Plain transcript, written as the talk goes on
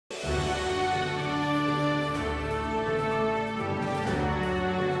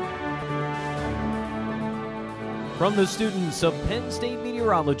From the students of Penn State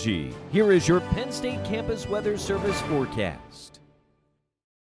Meteorology, here is your Penn State Campus Weather Service forecast.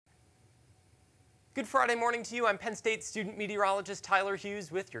 Good Friday morning to you. I'm Penn State student meteorologist Tyler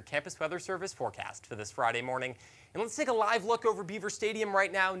Hughes with your Campus Weather Service forecast for this Friday morning. And let's take a live look over Beaver Stadium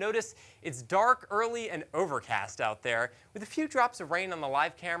right now. Notice it's dark, early, and overcast out there with a few drops of rain on the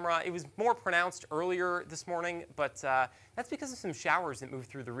live camera. It was more pronounced earlier this morning, but that's because of some showers that moved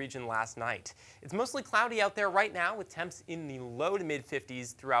through the region last night. It's mostly cloudy out there right now with temps in the low to mid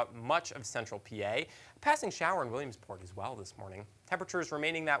 50s throughout much of central PA. A passing shower in Williamsport as well this morning. Temperatures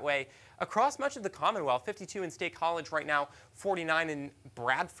remaining that way across much of the Commonwealth. 52 in State College right now, 49 in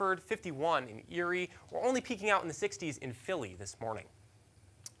Bradford, 51 in Erie. We're only peaking out in the 60s in Philly this morning.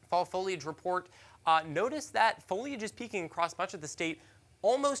 Fall foliage report. Notice that foliage is peaking across much of the state,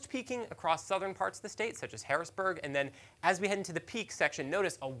 almost peaking across southern parts of the state, such as Harrisburg. And then as we head into the peak section,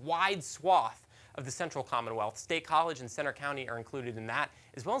 notice a wide swath of the central Commonwealth. State College and Center County are included in that,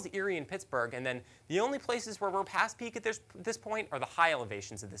 as well as Erie and Pittsburgh. And then the only places where we're past peak at this point are the high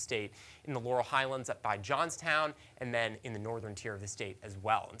elevations of the state, in the Laurel Highlands up by Johnstown, and then in the northern tier of the state as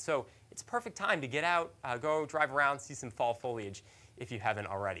well. And so it's a perfect time to get out, go drive around, see some fall foliage if you haven't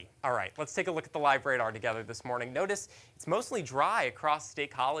already. All right, let's take a look at the live radar together this morning. Notice it's mostly dry across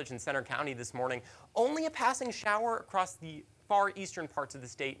State College and Center County this morning. Only a passing shower across the far eastern parts of the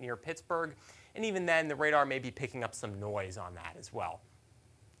state near Pittsburgh. And even then, the radar may be picking up some noise on that as well.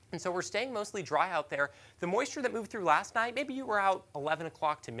 And so we're staying mostly dry out there. The moisture that moved through last night, maybe you were out 11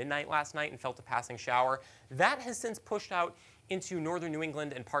 o'clock to midnight last night and felt a passing shower. That has since pushed out into northern New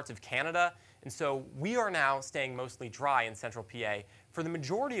England and parts of Canada. And so we are now staying mostly dry in central PA for the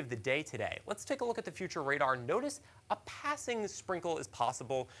majority of the day today. Let's take a look at the future radar. Notice a passing sprinkle is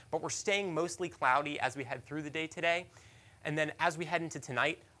possible, but we're staying mostly cloudy as we head through the day today. And then as we head into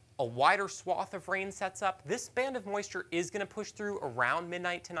tonight, a wider swath of rain sets up. This band of moisture is going to push through around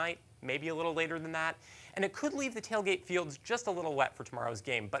midnight tonight, maybe a little later than that. And it could leave the tailgate fields just a little wet for tomorrow's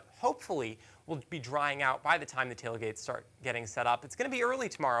game, but hopefully will be drying out by the time the tailgates start getting set up. It's going to be early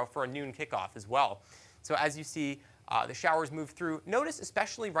tomorrow for a noon kickoff as well. So as you see, the showers move through. Notice,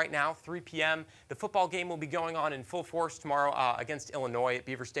 especially right now, 3 p.m., the football game will be going on in full force tomorrow against Illinois at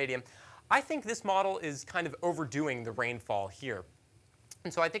Beaver Stadium. I think this model is kind of overdoing the rainfall here.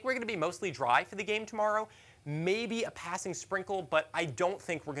 And so I think we're going to be mostly dry for the game tomorrow, maybe a passing sprinkle, but I don't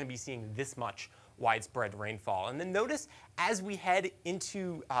think we're going to be seeing this much widespread rainfall. And then notice as we head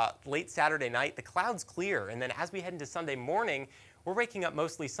into late Saturday night, the clouds clear. And then as we head into Sunday morning, we're waking up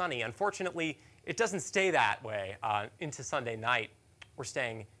mostly sunny. Unfortunately, it doesn't stay that way into Sunday night. We're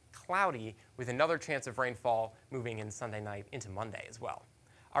staying cloudy with another chance of rainfall moving in Sunday night into Monday as well.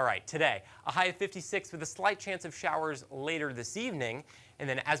 All right, today, a high of 56 with a slight chance of showers later this evening. And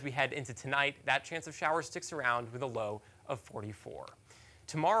then as we head into tonight, that chance of showers sticks around with a low of 44.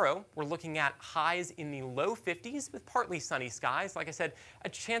 Tomorrow, we're looking at highs in the low 50s with partly sunny skies. Like I said, a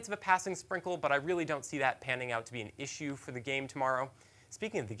chance of a passing sprinkle, but I really don't see that panning out to be an issue for the game tomorrow.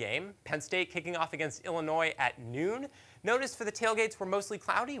 Speaking of the game, Penn State kicking off against Illinois at noon. Notice for the tailgates, we're mostly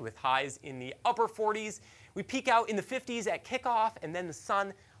cloudy with highs in the upper 40s. We peak out in the 50s at kickoff, and then the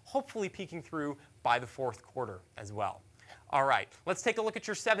sun hopefully peeking through by the fourth quarter as well. All right, let's take a look at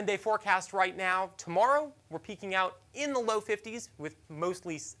your 7-day forecast right now. Tomorrow, we're peaking out in the low 50s with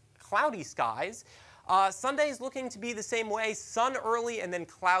mostly cloudy skies. Sunday is looking to be the same way, sun early and then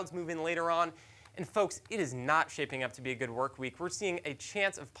clouds move in later on. And folks, it is not shaping up to be a good work week. We're seeing a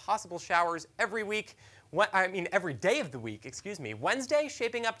chance of possible showers every week, every day of the week, excuse me. Wednesday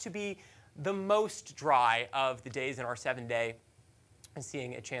shaping up to be the most dry of the days in our 7-day, and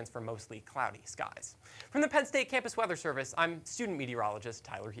seeing a chance for mostly cloudy skies. From the Penn State Campus Weather Service, I'm student meteorologist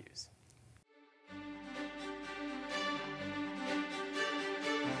Tyler Hughes.